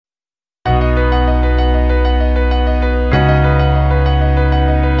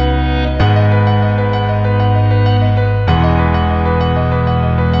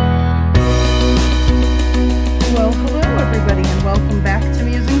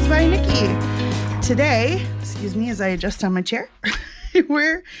Today, excuse me as I adjust on my chair,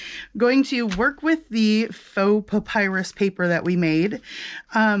 we're going to work with the faux papyrus paper that we made.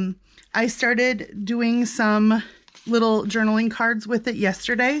 I started doing some little journaling cards with it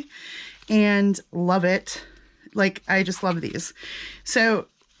yesterday and love it. Like, I just love these. So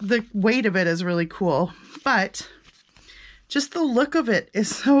the weight of it is really cool, but just the look of it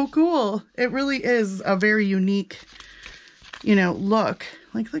is so cool. It really is a very unique, you know, look.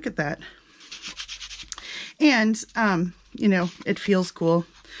 Like, look at that. And, you know, it feels cool.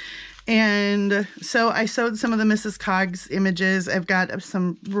 And so I sewed some of the Mrs. Coggs images. I've got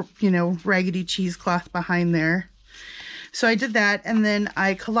some, you know, raggedy cheesecloth behind there. So I did that, and then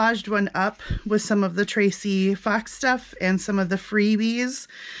I collaged one up with some of the Tracy Fox stuff and some of the freebies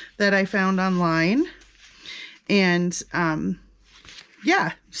that I found online. And,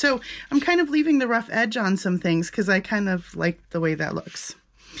 yeah, so I'm kind of leaving the rough edge on some things because I kind of like the way that looks.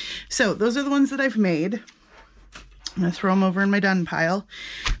 So those are the ones that I've made. I'm going to throw them over in my done pile.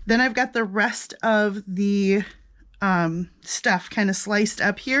 Then I've got the rest of the stuff kind of sliced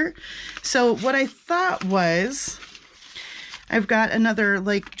up here. So what I thought was, I've got another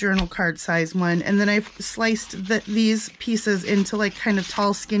like journal card size one, and then I've sliced these pieces into like kind of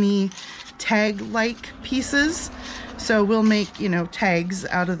tall, skinny tag-like pieces. So we'll make, you know, tags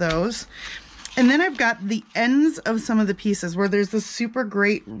out of those. And then I've got the ends of some of the pieces where there's this super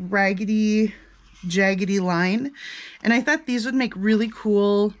great raggedy, jaggedy line, and I thought these would make really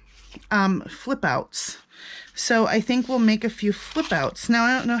cool flip outs. So I think we'll make a few flip outs. Now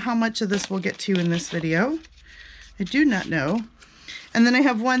I don't know how much of this we'll get to in this video. I do not know. And then I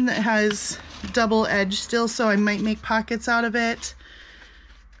have one that has double edge still, so I might make pockets out of it.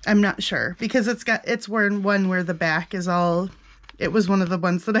 I'm not sure because it's one where the back is all, it was one of the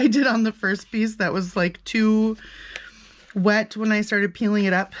ones that I did on the first piece that was like too wet when I started peeling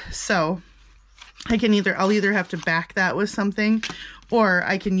it up. So I'll either have to back that with something, or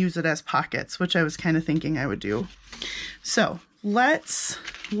I can use it as pockets, which I was kind of thinking I would do. So let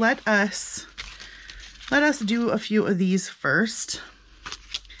us do a few of these first.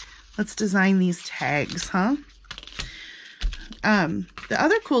 Let's design these tags, huh? The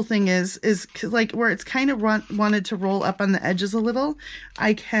other cool thing is like where it's kind of wanted to roll up on the edges a little,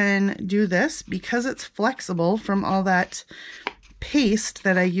 I can do this because it's flexible from all that paste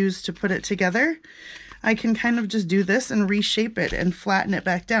that I used to put it together. I can kind of just do this and reshape it and flatten it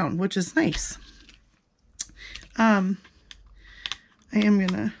back down, which is nice. I am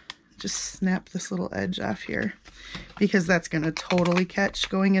gonna just snap this little edge off here because that's gonna totally catch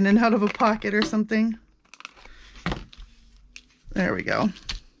going in and out of a pocket or something. There we go.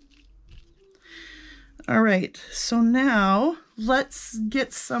 All right, so now let's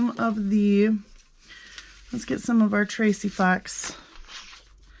get some of our Tracy Fox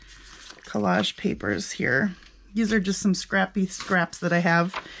collage papers here. These are just some scraps that I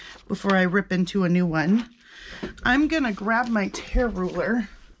have before I rip into a new one. I'm gonna grab my tear ruler,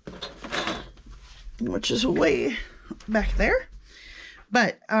 which is way back there.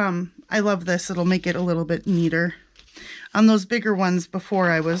 But I love this. It'll make it a little bit neater. On those bigger ones before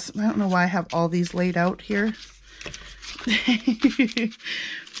I don't know why I have all these laid out here.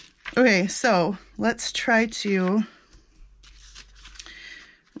 Okay, so let's try to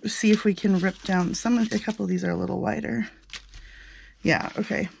see if we can rip down a couple of these are a little wider. Yeah,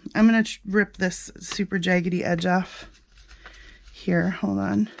 okay. I'm gonna rip this super jaggedy edge off here. Hold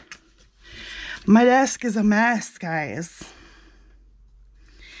on. My desk is a mess, guys.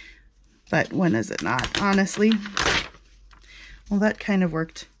 But when is it not, honestly? Well, that kind of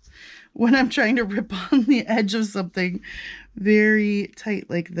worked. When I'm trying to rip on the edge of something very tight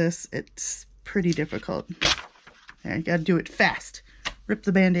like this, it's pretty difficult. There, you gotta do it fast. Rip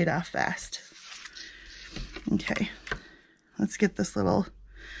the Band-Aid off fast. Okay, let's get this little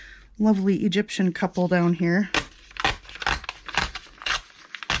lovely Egyptian couple down here.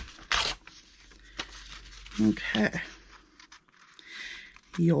 Okay.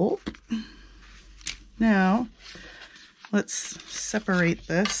 Yup. Now, let's separate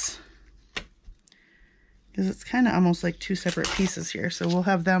this because it's kind of almost like two separate pieces here. So we'll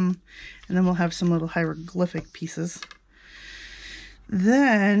have them, and then we'll have some little hieroglyphic pieces.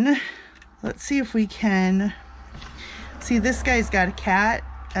 Then let's see if we can see, this guy's got a cat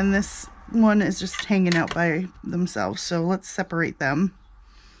and this one is just hanging out by themselves. So let's separate them.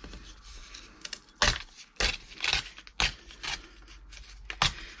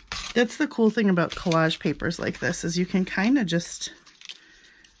 That's the cool thing about collage papers like this, is you can kind of just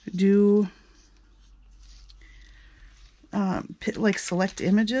do like select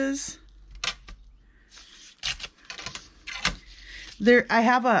images. There, I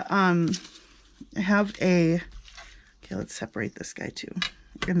have a I have a, okay, let's separate this guy too.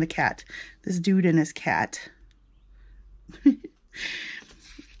 And the cat. This dude and his cat.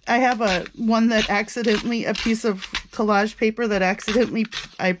 I have a piece of collage paper that accidentally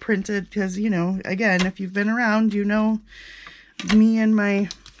I printed because, you know, again, if you've been around, you know me and my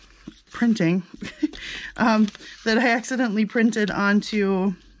printing, that I accidentally printed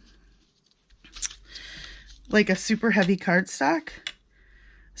onto like a super heavy cardstock.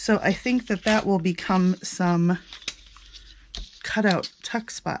 So I think that that will become some cutout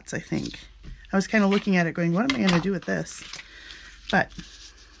tuck spots, I think. I was kind of looking at it going, what am I going to do with this? But,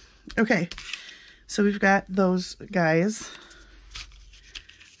 okay. So we've got those guys.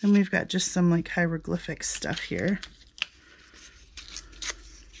 And we've got just some like hieroglyphic stuff here.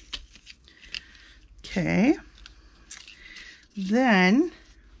 Okay. Then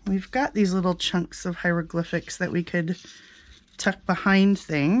we've got these little chunks of hieroglyphics that we could tuck behind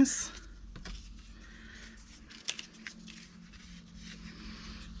things.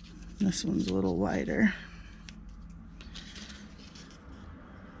 This one's a little wider.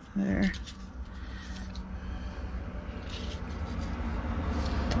 There.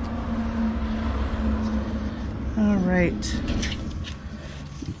 All right.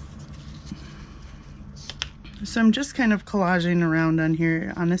 So I'm just kind of collaging around on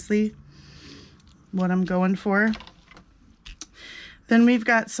here, honestly, what I'm going for. Then we've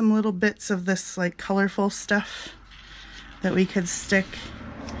got some little bits of this like colorful stuff that we could stick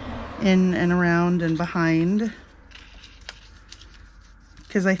in and around and behind,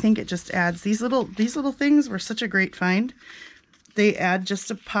 because I think it just adds, these little things were such a great find. They add just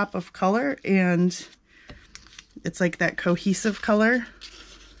a pop of color, and it's like that cohesive color.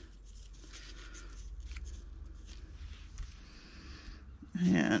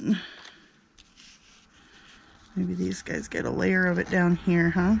 And maybe these guys get a layer of it down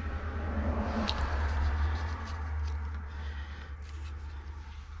here, huh?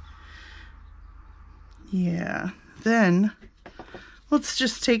 Yeah, then let's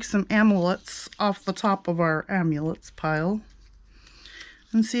just take some amulets off the top of our amulets pile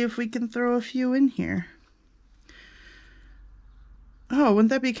and see if we can throw a few in here. Oh, wouldn't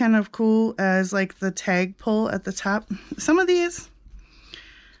that be kind of cool as like the tag pull at the top? Some of these,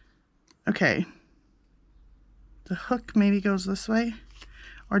 okay, the hook maybe goes this way,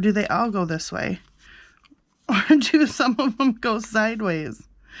 or do they all go this way? Or do some of them go sideways?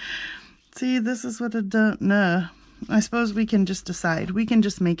 See, this is what I don't know. I suppose we can just decide. We can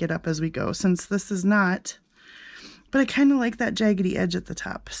just make it up as we go, since this is not, but I kind of like that jaggedy edge at the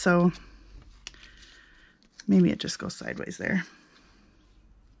top, so maybe it just goes sideways there.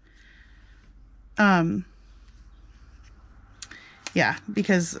 Yeah,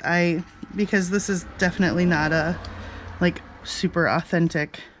 because this is definitely not a like super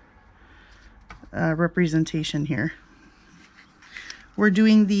authentic representation here. We're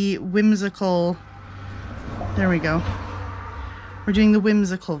doing the whimsical, there we go. We're doing the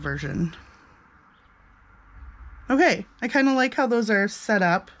whimsical version. Okay, I kind of like how those are set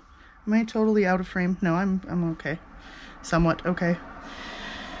up. Am I totally out of frame? No, I'm okay. Somewhat okay.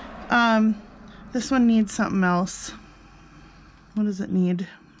 This one needs something else. What does it need?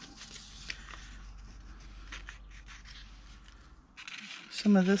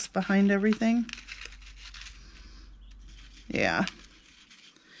 Some of this behind everything. Yeah.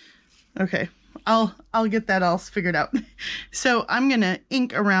 Okay, I'll get that all figured out. So I'm gonna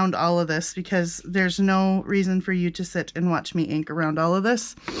ink around all of this because there's no reason for you to sit and watch me ink around all of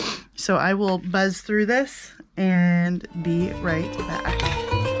this. So I will buzz through this and be right back.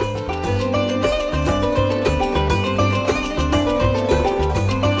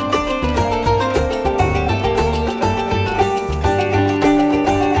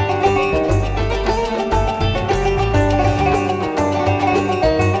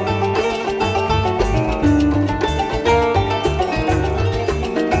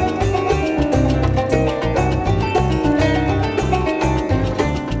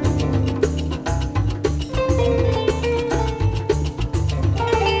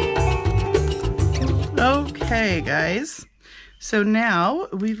 Okay guys, so now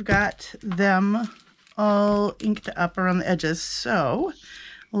we've got them all inked up around the edges, so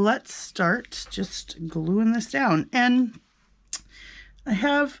let's start just gluing this down. And I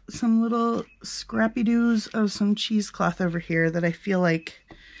have some little scrappy doos of some cheesecloth over here that I feel like,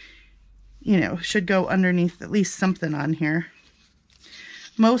 you know, should go underneath at least something on here.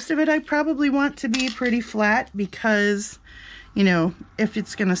 Most of it I probably want to be pretty flat because, you know, if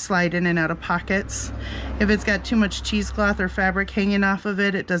it's going to slide in and out of pockets. If it's got too much cheesecloth or fabric hanging off of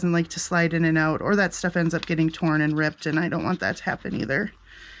it, it doesn't like to slide in and out, or that stuff ends up getting torn and ripped, and I don't want that to happen either.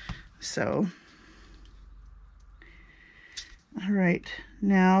 So, All right,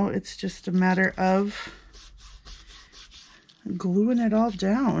 now it's just a matter of gluing it all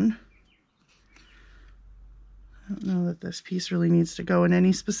down. I don't know that this piece really needs to go in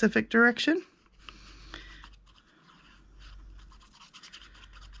any specific direction.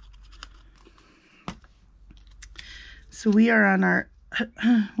 So we are on our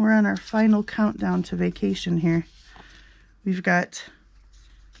we're on our final countdown to vacation here. We've got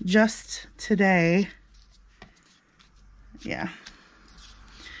just today. Yeah.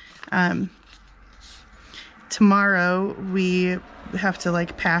 Tomorrow we have to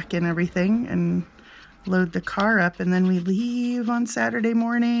like pack and everything and load the car up, and then we leave on Saturday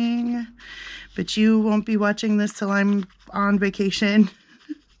morning. But you won't be watching this till I'm on vacation.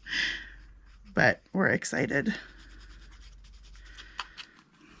 But we're excited.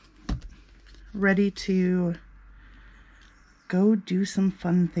 Ready to go do some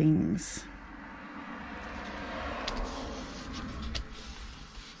fun things.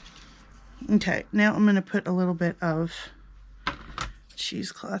 Okay, now I'm going to put a little bit of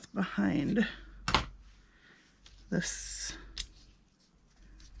cheesecloth behind this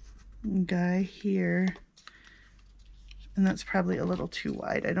guy here. And that's probably a little too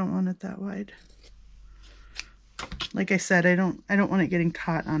wide. I don't want it that wide. Like I said, I don't want it getting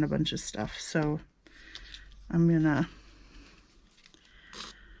caught on a bunch of stuff, so I'm gonna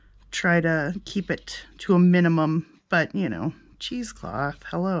try to keep it to a minimum. But you know, cheesecloth,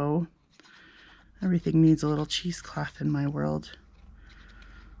 hello. Everything needs a little cheesecloth in my world.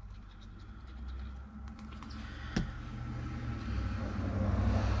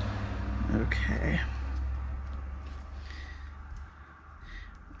 Okay.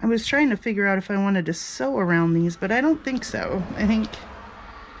 I was trying to figure out if I wanted to sew around these, but I don't think so. I think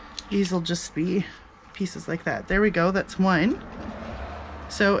these will just be pieces like that. There we go, that's one.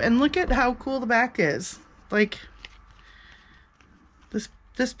 So, and look at how cool the back is. Like,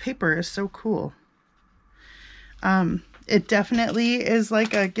 this paper is so cool. It definitely is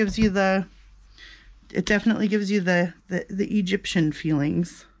like a, gives you the, it definitely gives you the Egyptian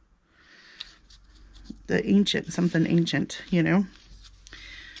feelings. The ancient, something ancient, you know?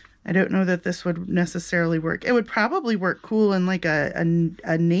 I don't know that this would necessarily work. It would probably work cool in like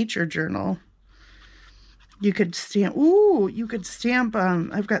a nature journal. You could stamp, ooh, you could stamp,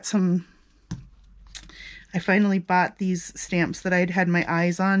 I've got some, I finally bought these stamps that I'd had my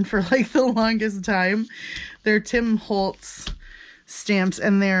eyes on for like the longest time. They're Tim Holtz stamps,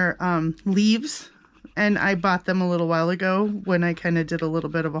 and they're leaves. And I bought them a little while ago when I kind of did a little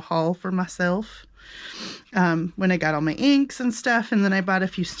bit of a haul for myself. When I got all my inks and stuff, and then I bought a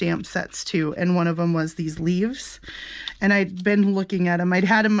few stamp sets too, and one of them was these leaves, and I'd been looking at them. I'd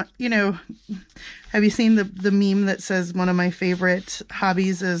had them, you know, have you seen the meme that says one of my favorite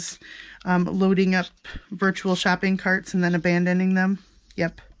hobbies is loading up virtual shopping carts and then abandoning them?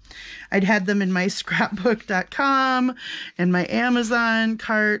 Yep. I'd had them in my scrapbook.com and my Amazon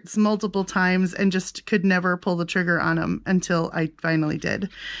carts multiple times and just could never pull the trigger on them until I finally did.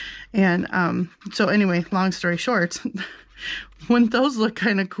 And so anyway, long story short, wouldn't those look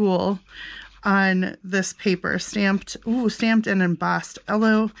kind of cool on this paper? Stamped, ooh, stamped and embossed.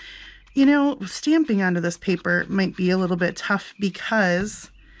 Although, you know, stamping onto this paper might be a little bit tough because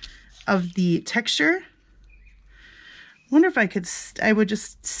of the texture. Wonder if I could, I would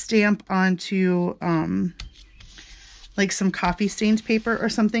just stamp onto like some coffee stained paper or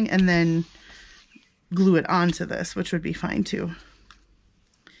something and then glue it onto this, which would be fine too.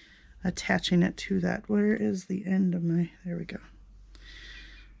 Attaching it to that. Where is the end of my, there we go.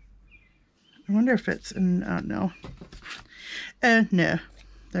 I wonder if it's in, no. No,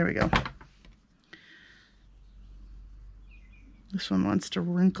 there we go. This one wants to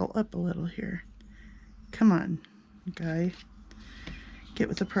wrinkle up a little here. Come on, guy. Get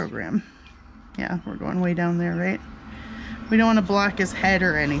with the program. Yeah, we're going way down there, right? We don't want to block his head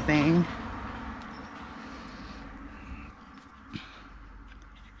or anything.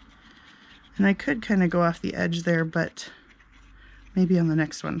 And I could kind of go off the edge there, but maybe on the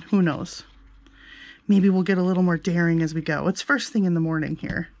next one. Who knows? Maybe we'll get a little more daring as we go. It's first thing in the morning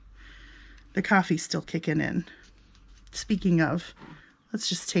here. The coffee's still kicking in. Speaking of, let's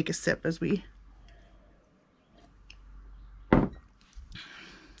just take a sip as we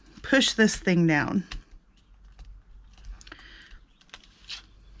push this thing down.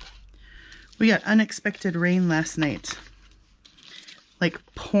 We got unexpected rain last night. Like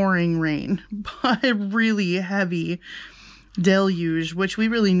pouring rain, but really heavy deluge, which we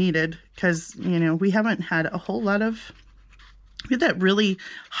really needed because, you know, we haven't had a whole lot of, we had that really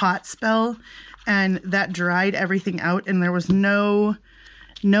hot spell and that dried everything out, and there was no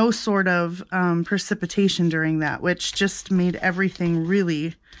no sort of precipitation during that, which just made everything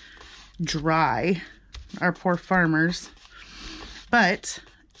really dry, our poor farmers. But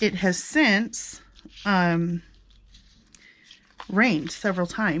it has since rained several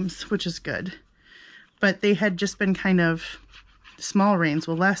times, which is good. But they had just been kind of small rains.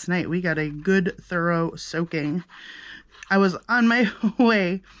 Well, last night we got a good thorough soaking. I was on my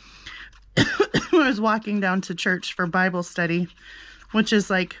way. I was walking down to church for Bible study, which is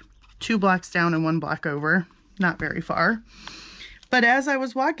like 2 blocks down and 1 block over, not very far. But as I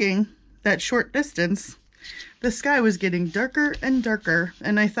was walking that short distance, the sky was getting darker and darker,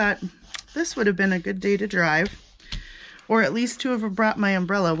 and I thought this would have been a good day to drive, or at least to have brought my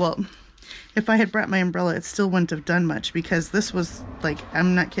umbrella. Well, if I had brought my umbrella, it still wouldn't have done much, because this was like,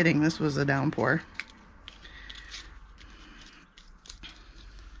 I'm not kidding, this was a downpour.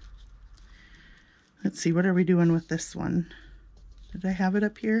 Let's see, what are we doing with this one? Did I have it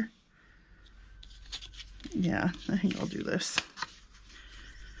up here? Yeah, I think I'll do this.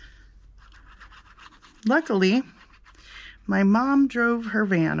 Luckily, my mom drove her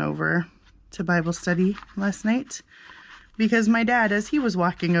van over to Bible study last night, because my dad, as he was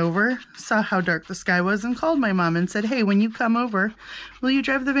walking over, saw how dark the sky was and called my mom and said, hey, when you come over, will you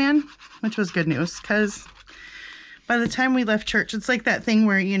drive the van? Which was good news, because by the time we left church, it's like that thing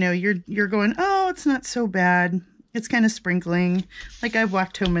where, you know, you're going, oh, it's not so bad. It's kind of sprinkling. Like, I've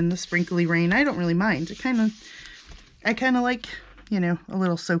walked home in the sprinkly rain. I don't really mind. I kind of like, you know, a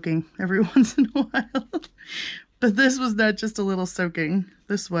little soaking every once in a while. But this was not just a little soaking.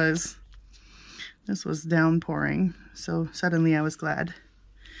 This was downpouring. So suddenly I was glad.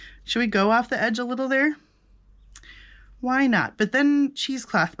 Should we go off the edge a little there? Why not? But then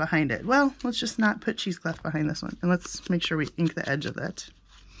cheesecloth behind it. Well, let's just not put cheesecloth behind this one. And let's make sure we ink the edge of that.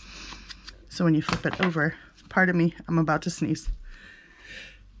 So when you flip it over, pardon me, I'm about to sneeze.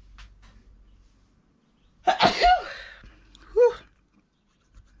 Whew.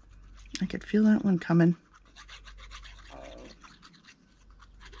 I could feel that one coming.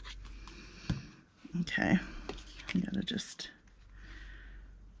 Okay, I gotta just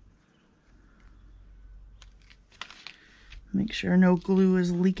make sure no glue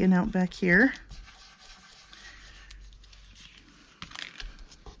is leaking out back here.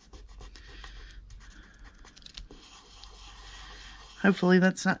 Hopefully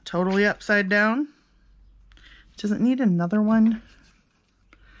that's not totally upside down. Does it need another one?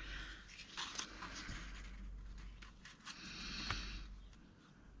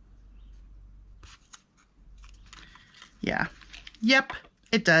 Yeah. Yep,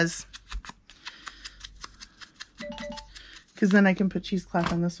 it does. Because then I can put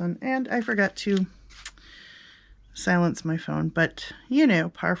cheesecloth on this one. And I forgot to silence my phone. But, you know,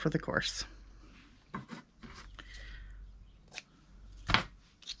 par for the course.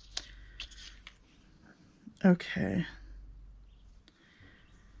 Okay.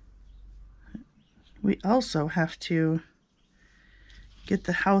 We also have to get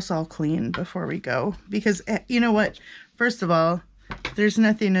the house all clean before we go. Because, you know what? First of all, there's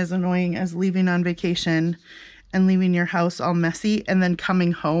nothing as annoying as leaving on vacation and leaving your house all messy, and then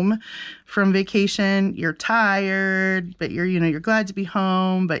coming home from vacation, you're tired, but you're glad to be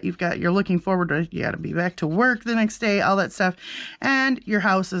home, but you're looking forward to, you got to be back to work the next day, all that stuff, and your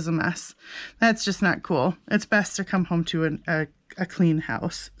house is a mess. That's just not cool. It's best to come home to a clean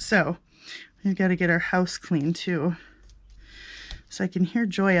house. So we've got to get our house clean too. So I can hear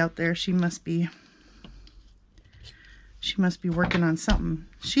Joy out there. She must be working on something.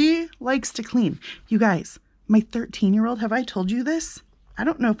 She likes to clean. You guys, my 13-year-old, have I told you this? I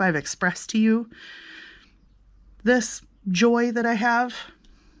don't know if I've expressed to you this joy that I have.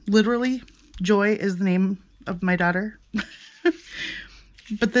 Literally, Joy is the name of my daughter.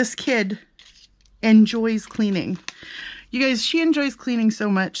 But this kid enjoys cleaning. You guys, she enjoys cleaning so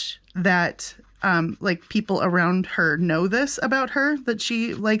much that like people around her know this about her, that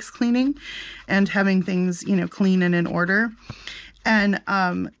she likes cleaning and having things, you know, clean and in order. And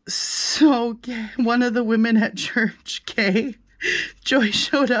so one of the women at church, Kay, Joy,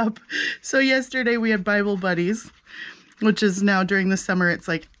 showed up. So yesterday we had Bible buddies, which is now during the summer, it's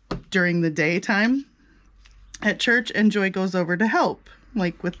like during the daytime at church, and Joy goes over to help,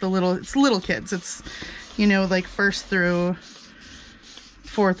 like with it's little kids. It's, you know, like 1st through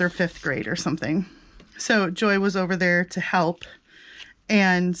 4th or 5th grade or something. So Joy was over there to help,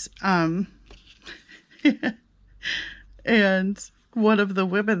 and and one of the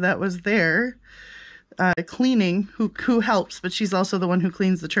women that was there cleaning, who helps, but she's also the one who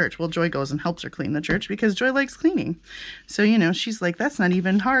cleans the church. Well, Joy goes and helps her clean the church because Joy likes cleaning. So, you know, she's like, that's not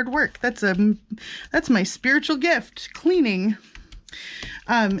even hard work. That's my spiritual gift, cleaning.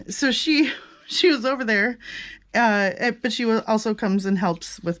 So she was over there, but she also comes and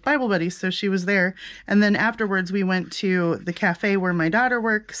helps with Bible buddies. So she was there. And then afterwards we went to the cafe where my daughter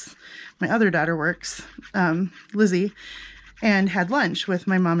works, my other daughter works, Lizzie, and had lunch with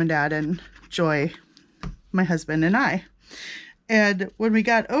my mom and dad and Joy, my husband, and I. And when we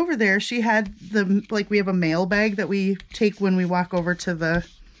got over there, she had we have a mail bag that we take when we walk over to the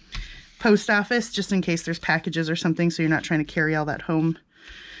post office, just in case there's packages or something, so you're not trying to carry all that home.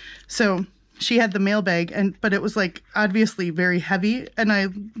 So she had the mail bag, but it was like obviously very heavy. And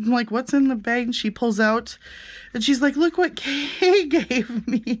I'm like, what's in the bag? And she pulls out and she's like, look what Kay gave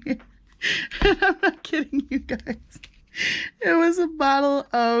me. And I'm not kidding you guys. It was a bottle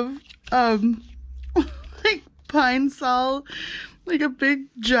of like Pine Sol, like a big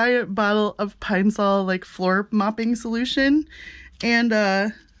giant bottle of Pine Sol like floor mopping solution, and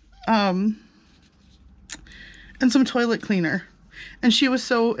some toilet cleaner. And she was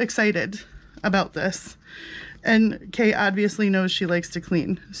so excited about this. And Kay obviously knows she likes to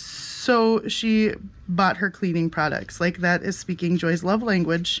clean. So she bought her cleaning products. Like, that is speaking Joy's love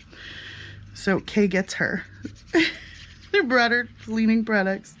language. So Kay gets her. They brought her cleaning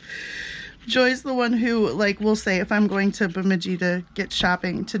products. Joy's the one who, like, will say, if I'm going to Bemidji to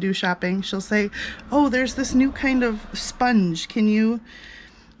do shopping, she'll say, oh, there's this new kind of sponge. Can you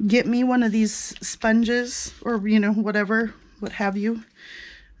get me one of these sponges? Or, you know, whatever, what have you.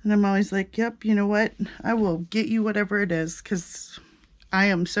 And I'm always like, yep, you know what? I will get you whatever it is, because I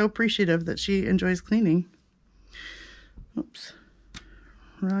am so appreciative that she enjoys cleaning. Oops.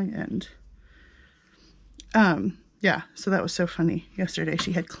 Wrong end. Yeah, so that was so funny. Yesterday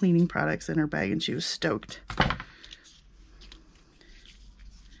she had cleaning products in her bag and she was stoked.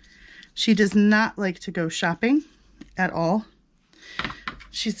 She does not like to go shopping at all.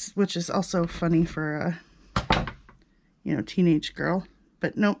 Which is also funny for a, you know, teenage girl.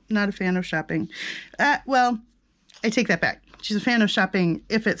 But nope, not a fan of shopping. Well, I take that back. She's a fan of shopping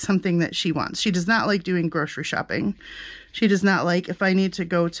if it's something that she wants. She does not like doing grocery shopping. She does not like, if I need to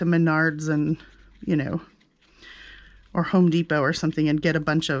go to Menards and, you know, or Home Depot or something and get a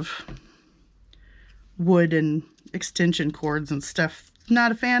bunch of wood and extension cords and stuff.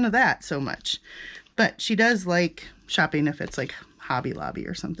 Not a fan of that so much. But she does like shopping if it's like Hobby Lobby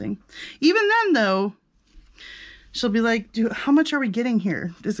or something. Even then, though, she'll be like, how much are we getting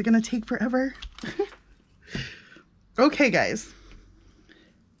here? Is it going to take forever? Okay, guys.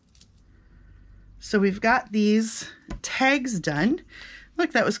 So we've got these tags done.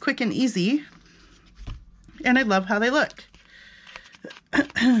 Look, that was quick and easy. And I love how they look.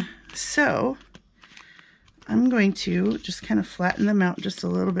 So I'm going to just kind of flatten them out just a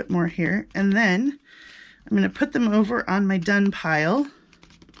little bit more here. And then I'm going to put them over on my done pile,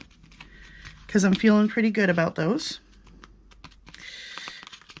 because I'm feeling pretty good about those.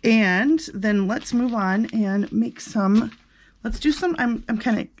 And then let's move on and make some, let's do some, I'm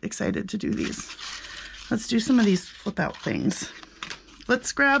kind of excited to do these. Let's do some of these flip out things.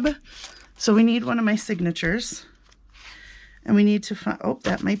 Let's grab, so we need one of my signatures. And we need to find, oh,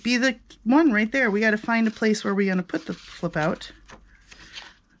 that might be the one right there. We got to find a place where we're going to put the flip out.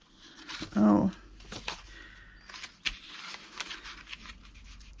 Oh.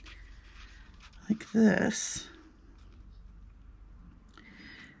 Like this.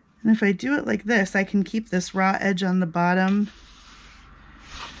 And if I do it like this, I can keep this raw edge on the bottom.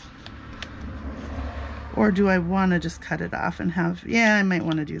 Or do I want to just cut it off and have, yeah, I might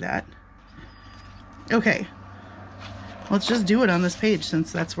want to do that. Okay. Let's just do it on this page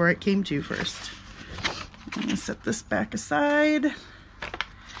since that's where it came to first. I'm going to set this back aside.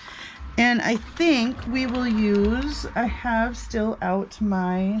 And I think we will use, I have still out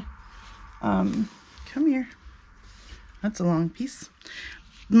my, come here. That's a long piece.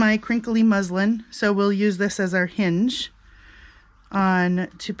 My crinkly muslin. So we'll use this as our hinge on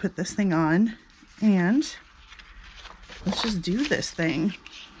to put this thing on. And let's just do this thing.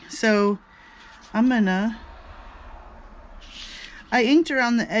 So I'm gonna, I inked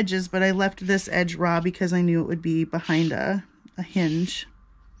around the edges, but I left this edge raw because I knew it would be behind a hinge.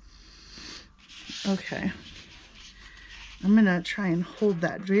 Okay. I'm gonna try and hold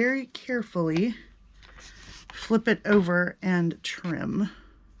that very carefully, flip it over and trim.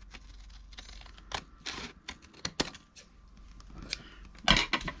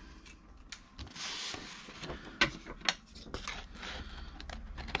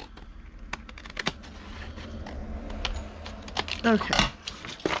 Okay.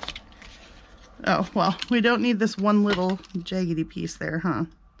 Oh, well, we don't need this one little jaggedy piece there, huh?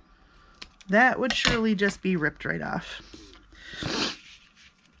 That would surely just be ripped right off.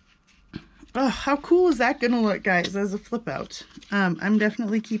 Oh, how cool is that gonna look, guys, as a flip out? I'm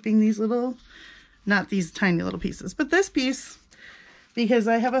definitely keeping these little, not these tiny little pieces, but this piece, because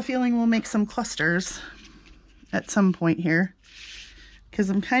I have a feeling we'll make some clusters at some point here, because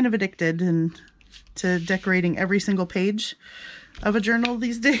I'm kind of addicted to decorating every single page of a journal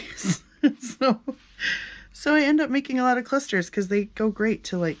these days. So I end up making a lot of clusters because they go great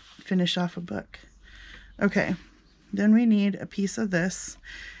to like finish off a book. Okay, then we need a piece of this.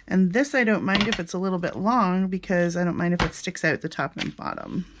 And this I don't mind if it's a little bit long because I don't mind if it sticks out the top and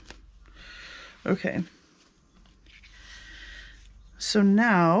bottom. Okay. So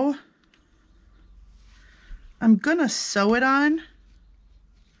now I'm gonna sew it on.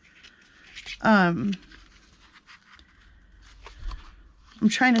 I'm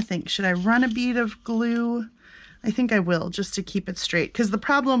trying to think, should I run a bead of glue? I think I will, just to keep it straight. Because the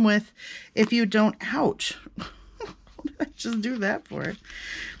problem with, if you don't, ouch, what did I just do that for?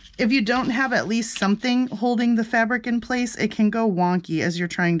 If you don't have at least something holding the fabric in place, it can go wonky as you're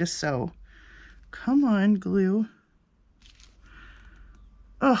trying to sew. Come on, glue.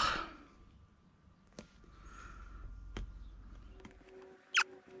 Ugh.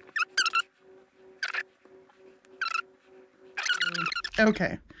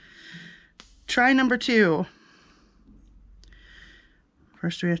 Okay. Try number 2.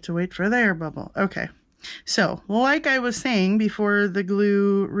 First we have to wait for the air bubble. Okay. So, like I was saying before the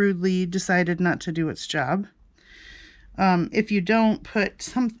glue rudely decided not to do its job, if you don't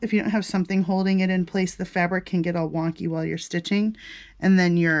have something holding it in place, the fabric can get all wonky while you're stitching, and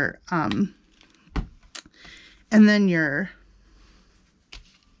then your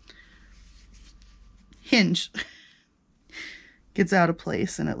hinge gets out of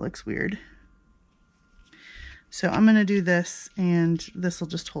place and it looks weird. So I'm going to do this, and this will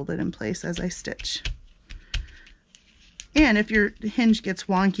just hold it in place as I stitch. And if your hinge gets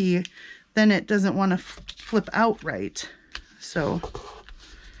wonky, then it doesn't want to flip out right. So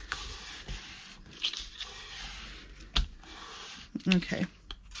okay.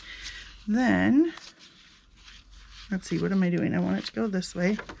 Then let's see, what am I doing? I want it to go this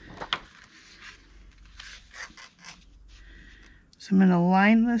way. So I'm going to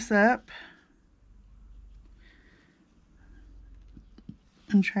line this up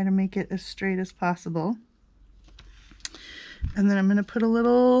and try to make it as straight as possible. And then I'm going to put a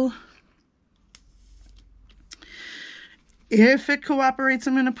little, if it cooperates,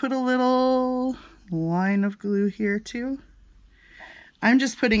 I'm going to put a little line of glue here too. I'm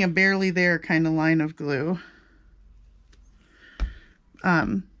just putting a barely there kind of line of glue.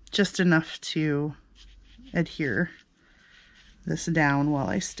 Just enough to adhere this down while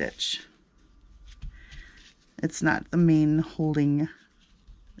I stitch. It's not the main holding,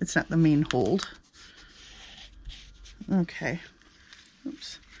 it's not the main hold. Okay.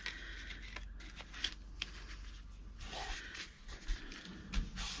 Oops.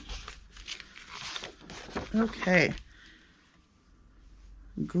 Okay.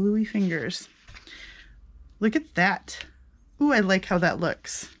 Gluey fingers. Look at that. Ooh, I like how that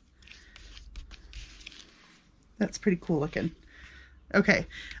looks. That's pretty cool looking. Okay.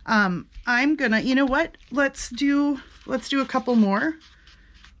 I'm gonna, you know what? Let's do a couple more.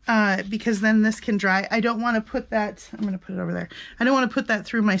 Because then this can dry. I don't want to put that, I'm going to put it over there. I don't want to put that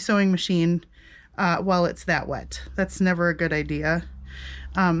through my sewing machine while it's that wet. That's never a good idea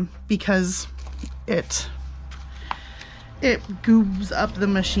because it goobs up the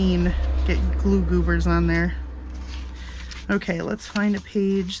machine, get glue goobers on there. Okay, let's find a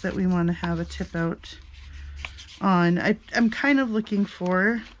page that we want to have a tip out on. I'm kind of looking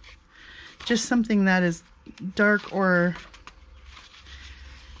for just something that is dark or,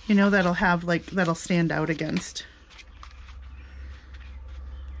 you know, that'll have like, that'll stand out against.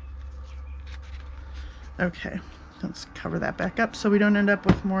 Okay, let's cover that back up so we don't end up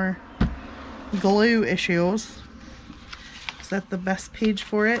with more glue issues. Is that the best page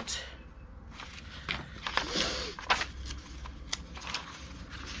for it?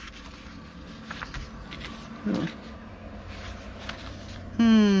 Ooh.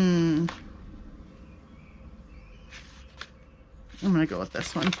 I'm gonna go with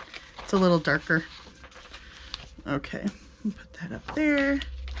this one. It's a little darker. Okay, put that up there.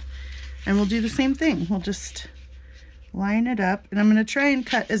 And we'll do the same thing. We'll just line it up. And I'm gonna try and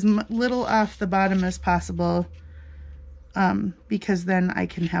cut as little off the bottom as possible because then I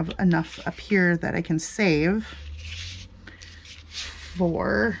can have enough up here that I can save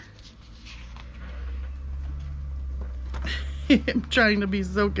for... I'm trying to be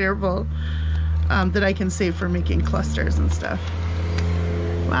so careful that I can save for making clusters and stuff.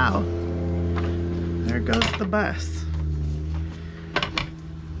 Wow, there goes the bus.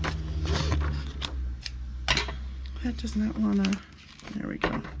 That does not want to, there we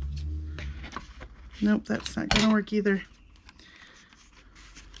go. Nope, that's not going to work either.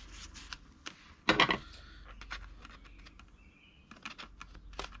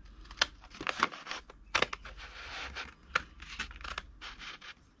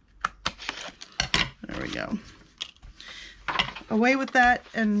 There we go. Away with that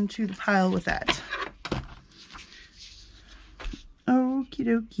and to the pile with that. Okie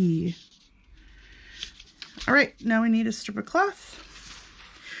dokie. All right, now we need a strip of cloth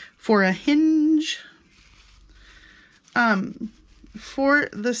for a hinge. For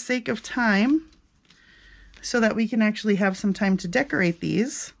the sake of time, so that we can actually have some time to decorate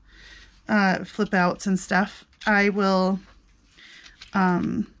these flip outs and stuff, I will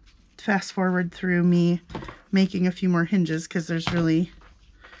fast forward through me making a few more hinges, because there's really,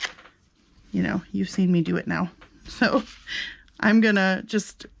 you know, you've seen me do it now. So I'm gonna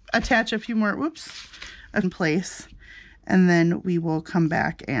just attach a few more, whoops, in place, and then we will come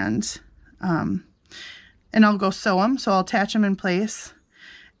back and I'll go sew them. So I'll attach them in place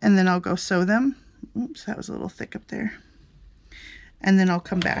and then I'll go sew them. Oops, that was a little thick up there. And then I'll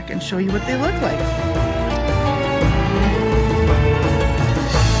come back and show you what they look like.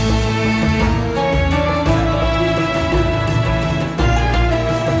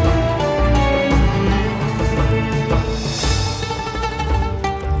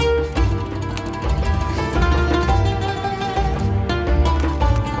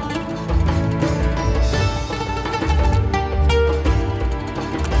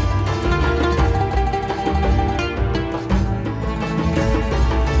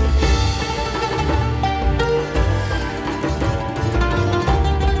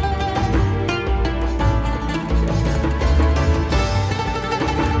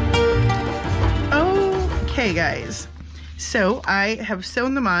 Okay guys, so I have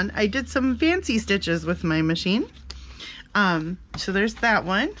sewn them on. I did some fancy stitches with my machine. So there's that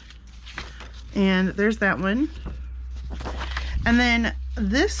one, and there's that one, and then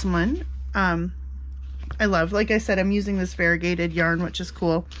this one I love. Like I said, I'm using this variegated yarn, which is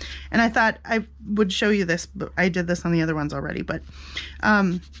cool, and I thought I would show you this, but I did this on the other ones already. But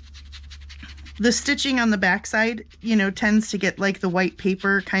the stitching on the back side, you know, tends to get like the white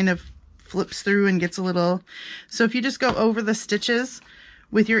paper kind of flips through and gets a little, so if you just go over the stitches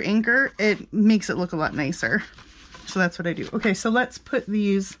with your inker, it makes it look a lot nicer. So that's what I do. Okay, so let's put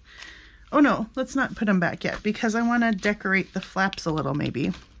these, oh no, let's not put them back yet, because I want to decorate the flaps a little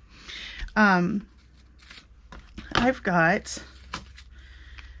maybe. I've got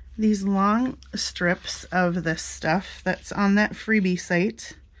these long strips of this stuff that's on that freebie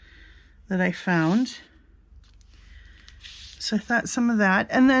site that I found. So I thought some of that.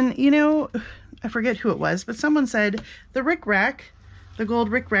 And then, you know, I forget who it was, but someone said the rickrack, the gold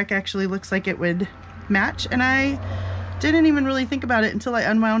rickrack actually looks like it would match. And I didn't even really think about it until I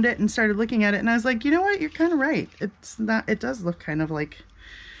unwound it and started looking at it. And I was like, you know what? You're kind of right. It's not, it does look kind of like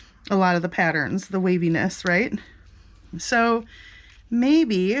a lot of the patterns, the waviness, right? So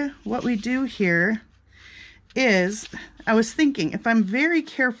maybe what we do here is, I was thinking if I'm very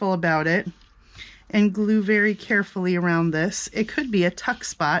careful about it, and glue very carefully around this, it could be a tuck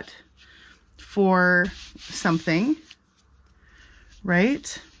spot for something,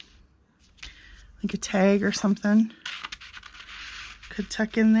 right? Like a tag or something could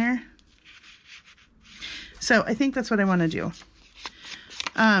tuck in there. So I think that's what I want to do.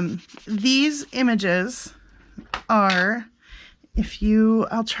 These images are,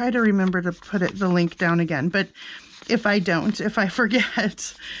 I'll try to remember to put the link down again, but if I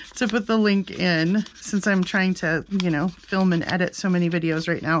forget to put the link in, since I'm trying to, you know, film and edit so many videos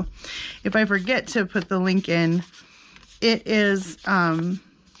right now, if I forget to put the link in, it is on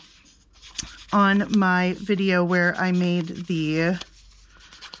my video where I made the,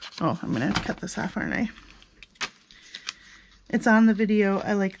 oh, I'm going to cut this off, aren't I? It's on the video.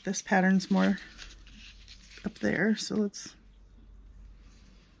 I like this pattern's more up there, so let's,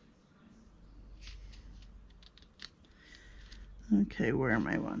 okay, where am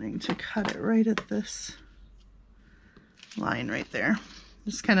I wanting to cut it? Right at this line right there.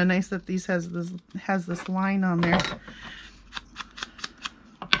 It's kind of nice that these has this line on there.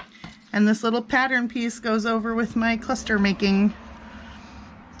 And this little pattern piece goes over with my cluster making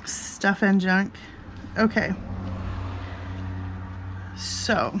stuff and junk. Okay.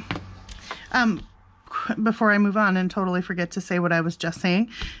 So, before I move on and totally forget to say what I was just saying,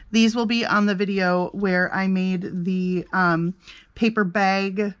 these will be on the video where I made the paper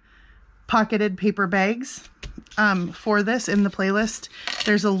bag, pocketed paper bags for this in the playlist.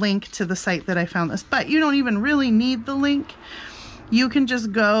 There's a link to the site that I found this, but you don't even really need the link. You can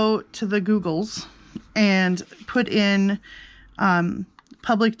just go to the Googles and put in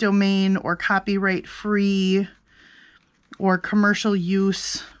public domain or copyright free or commercial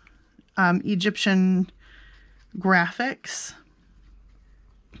use Egyptian graphics,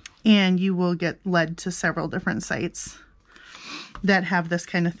 and you will get led to several different sites that have this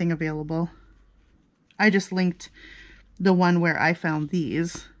kind of thing available. I just linked the one where I found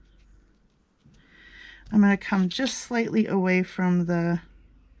these. I'm going to come just slightly away from the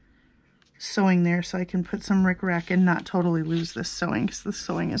sewing there so I can put some rickrack and not totally lose this sewing, because this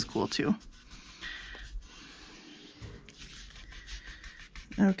sewing is cool too.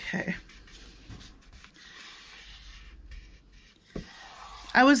 Okay.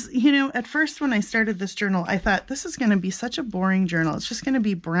 I was, you know, at first when I started this journal, I thought this is going to be such a boring journal. It's just going to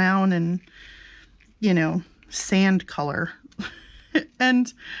be brown and, you know, sand color.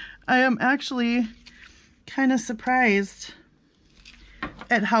 And I am actually kind of surprised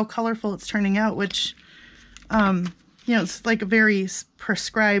at how colorful it's turning out, which, you know, it's like a very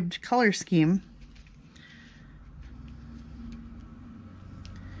prescribed color scheme.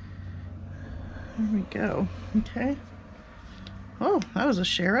 There we go. Okay. Oh, that was a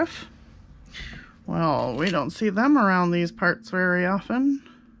sheriff. Well, we don't see them around these parts very often.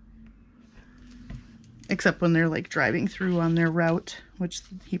 Except when they're like driving through on their route, which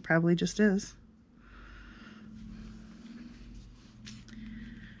he probably just is.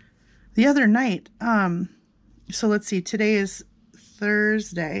 The other night, so let's see, today is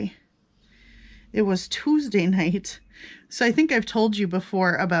Thursday. It was Tuesday night. So I think I've told you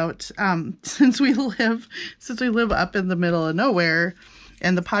before about, since we live up in the middle of nowhere,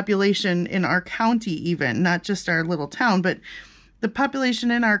 and the population in our county even, not just our little town, but the population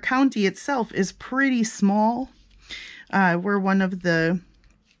in our county itself is pretty small. We're one of, if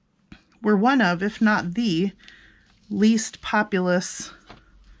not the least populous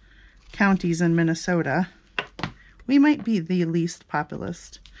counties in Minnesota. We might be the least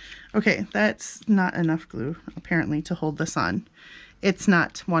populous. Okay, that's not enough glue, apparently, to hold this on. It's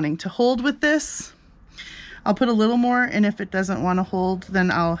not wanting to hold with this. I'll put a little more, and if it doesn't want to hold, then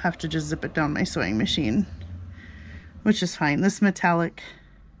I'll have to just zip it down my sewing machine, which is fine. This metallic,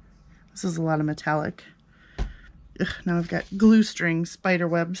 this is a lot of metallic. Ugh, now I've got glue string spider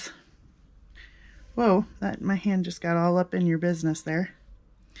webs. Whoa, my hand just got all up in your business there.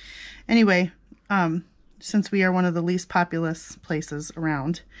 Anyway, since we are one of the least populous places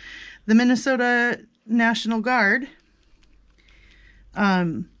around, the Minnesota National Guard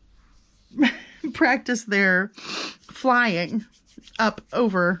practice their flying up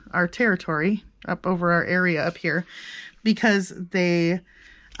over our territory, up over our area up here, because they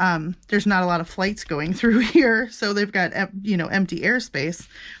there's not a lot of flights going through here, so they've got, you know, empty airspace,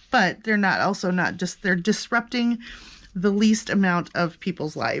 but they're they're disrupting the least amount of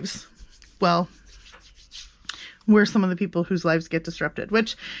people's lives. Well, we're some of the people whose lives get disrupted,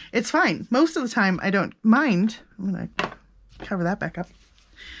 which it's fine. Most of the time, I don't mind. I'm going to cover that back up.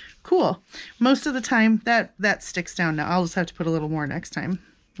 Cool. Most of the time, that sticks down now. I'll just have to put a little more next time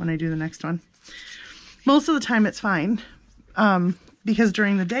when I do the next one. Most of the time, it's fine, because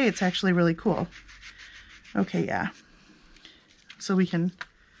during the day, it's actually really cool. Okay, yeah. So we can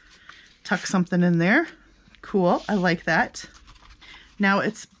tuck something in there. Cool. I like that. Now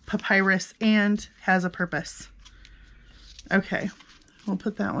it's papyrus and has a purpose. Okay, we'll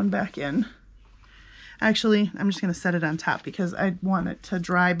put that one back in. Actually, I'm just going to set it on top because I want it to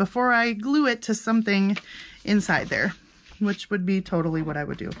dry before I glue it to something inside there, which would be totally what I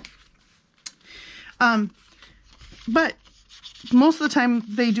would do. But most of the time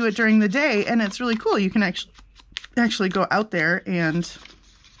they do it during the day, and it's really cool. You can actually go out there and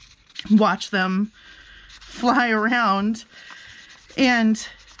watch them fly around, and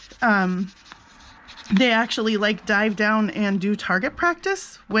they actually like dive down and do target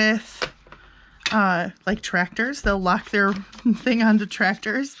practice with like tractors. They'll lock their thing onto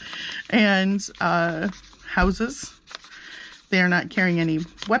tractors and houses. They are not carrying any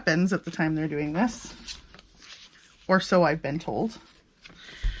weapons at the time they're doing this, or so I've been told.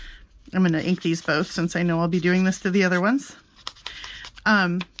 I'm going to ink these both since I know I'll be doing this to the other ones.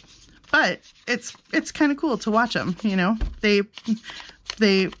 But it's kind of cool to watch them, you know. They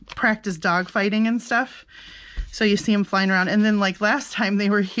practice dogfighting and stuff. So you see them flying around. And then like last time they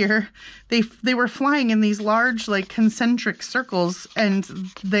were here, they were flying in these large like concentric circles, and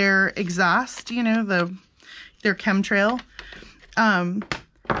their exhaust, you know, their chemtrail,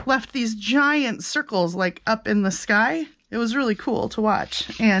 left these giant circles like up in the sky. It was really cool to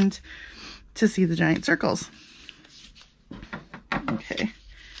watch and to see the giant circles. Okay,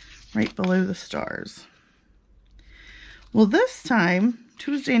 right below the stars. Well, this time,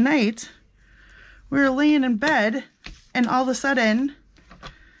 Tuesday night, we were laying in bed, and all of a sudden,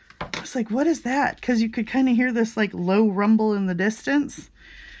 I was like, what is that? Because you could kind of hear this like low rumble in the distance.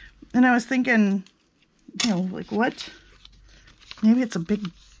 And I was thinking, you know, like what? Maybe it's a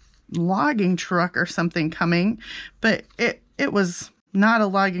big logging truck or something coming, but it was not a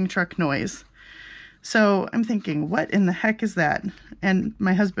logging truck noise. So I'm thinking, what in the heck is that? And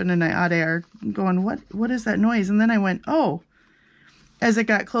my husband and I, Ade, are going, what is that noise? And then I went, oh, as it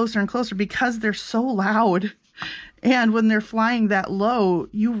got closer and closer, because they're so loud. And when they're flying that low,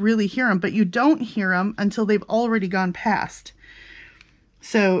 you really hear them, but you don't hear them until they've already gone past.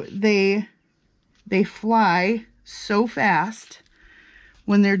 So they fly so fast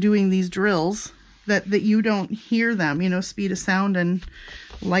when they're doing these drills that you don't hear them, you know, speed of sound and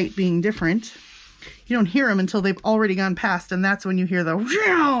light being different. You don't hear them until they've already gone past, and that's when you hear the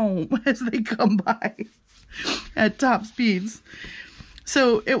as they come by at top speeds.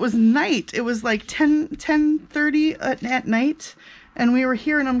 So it was night. It was like 10:30 at night, and we were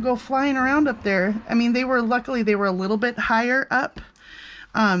hearing them go flying around up there. I mean, luckily they were a little bit higher up,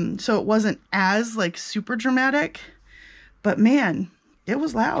 so it wasn't as like super dramatic, but man, it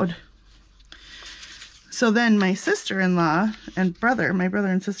was loud. So then my sister-in-law and my brother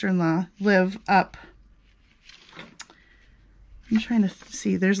and sister-in-law live up. I'm trying to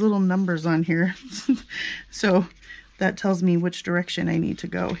see, there's little numbers on here. So that tells me which direction I need to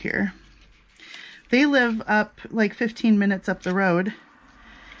go here. They live up like 15 minutes up the road,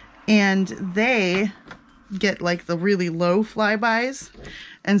 and they get like the really low flybys.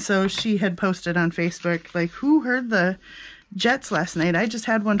 And so she had posted on Facebook, like, who heard the jets last night? I just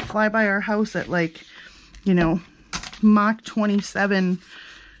had one fly by our house at like, you know, Mach 27,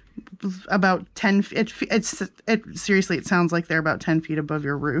 about 10 feet. Seriously, it sounds like they're about 10 feet above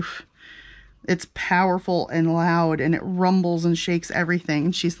your roof. It's powerful and loud, and it rumbles and shakes everything.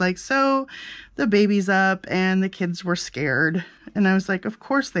 And she's like, so the baby's up and the kids were scared. And I was like, of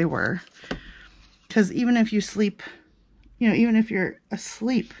course they were. Because even if you sleep, you know, even if you're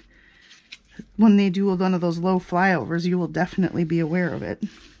asleep, when they do one of those low flyovers, you will definitely be aware of it.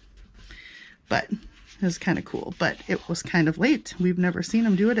 But it was kind of cool, but it was kind of late. We've never seen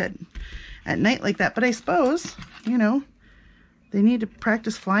them do it at night like that. But I suppose, you know, they need to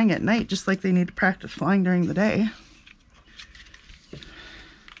practice flying at night just like they need to practice flying during the day.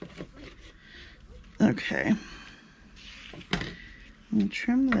 Okay. I'm going to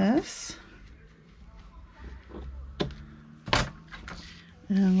trim this.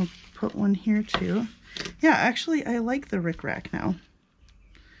 And we'll put one here too. Yeah, actually, I like the rickrack now.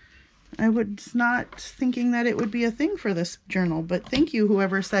 I was not thinking that it would be a thing for this journal, but thank you,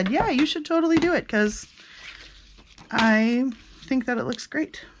 whoever said, yeah, you should totally do it, because I think that it looks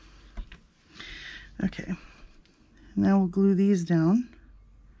great. Okay, now we'll glue these down.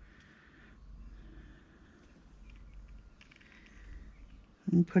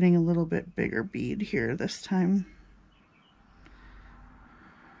 I'm putting a little bit bigger bead here this time.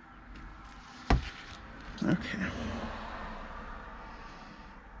 Okay.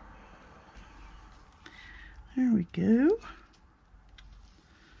 There we go.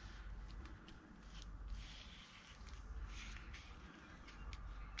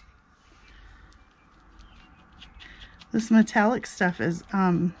 This metallic stuff is,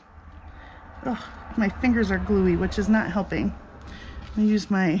 my fingers are gluey, which is not helping. I use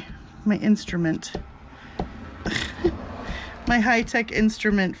my instrument, my high-tech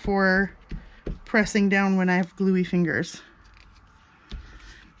instrument for pressing down when I have gluey fingers.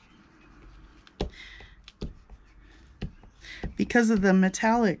 Because of the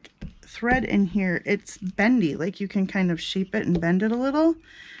metallic thread in here, it's bendy. Like you can kind of shape it and bend it a little,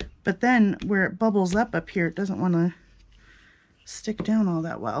 but then where it bubbles up here, it doesn't want to stick down all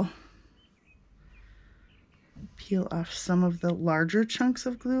that well. Peel off some of the larger chunks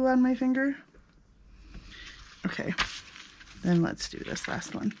of glue on my finger. Okay, then let's do this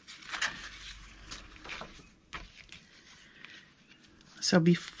last one. So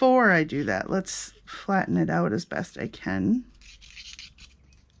before I do that, let's flatten it out as best I can,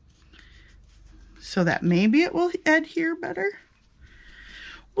 so that maybe it will adhere better.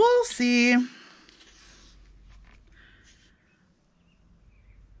 We'll see.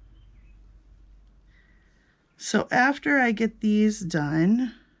 So after I get these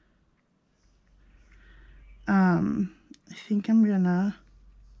done, I think I'm gonna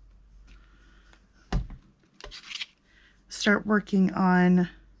start working on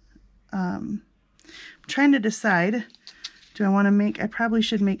trying to decide, do I want to make, I probably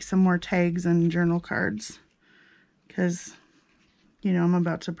should make some more tags and journal cards, because, you know, I'm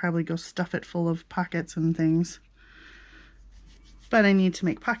about to probably go stuff it full of pockets and things, but I need to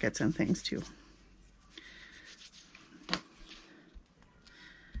make pockets and things too.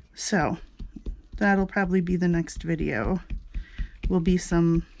 So that'll probably be the next video. Will be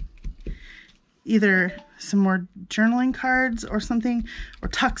either some more journaling cards or something, or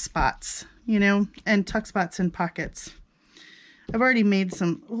tuck spots, you know, and tuck spots in pockets. I've already made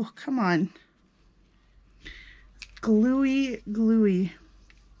some. Oh, come on. Gluey.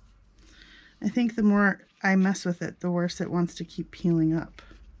 I think the more I mess with it, the worse it wants to keep peeling up.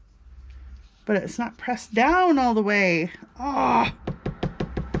 But it's not pressed down all the way. Oh.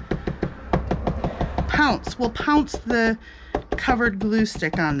 Pounce. We'll pounce the covered glue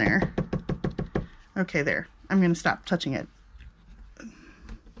stick on there. Okay, there. I'm going to stop touching it.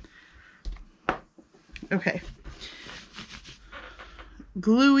 Okay.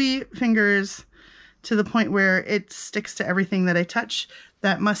 Gluey fingers to the point where it sticks to everything that I touch.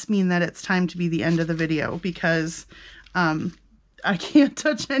 That must mean that it's time to be the end of the video, because I can't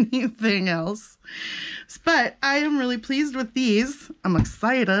touch anything else. But I am really pleased with these. I'm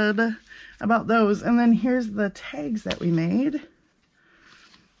excited about those. And then here's the tags that we made.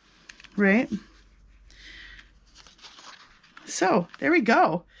 Right? So there we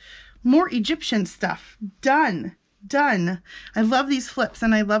go. More Egyptian stuff. Done. I love these flips,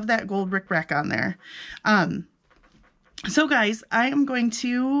 and I love that gold rickrack on there. So guys, I am going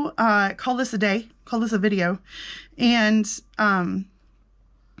to call this a day, call this a video. And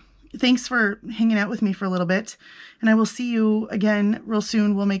thanks for hanging out with me for a little bit. And I will see you again real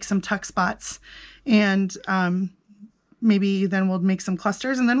soon. We'll make some tuck spots, and maybe then we'll make some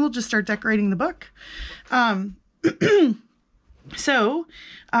clusters, and then we'll just start decorating the book. So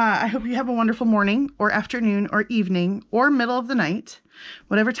I hope you have a wonderful morning or afternoon or evening or middle of the night,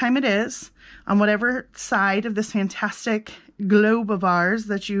 whatever time it is, on whatever side of this fantastic globe of ours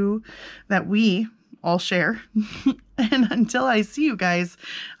that we all share. And until I see you guys,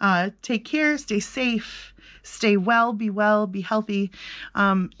 take care, stay safe, stay well, be healthy.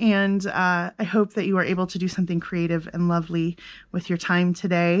 And I hope that you are able to do something creative and lovely with your time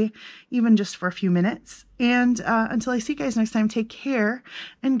today, even just for a few minutes. And until I see you guys next time, take care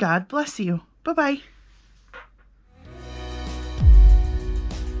and God bless you. Bye-bye.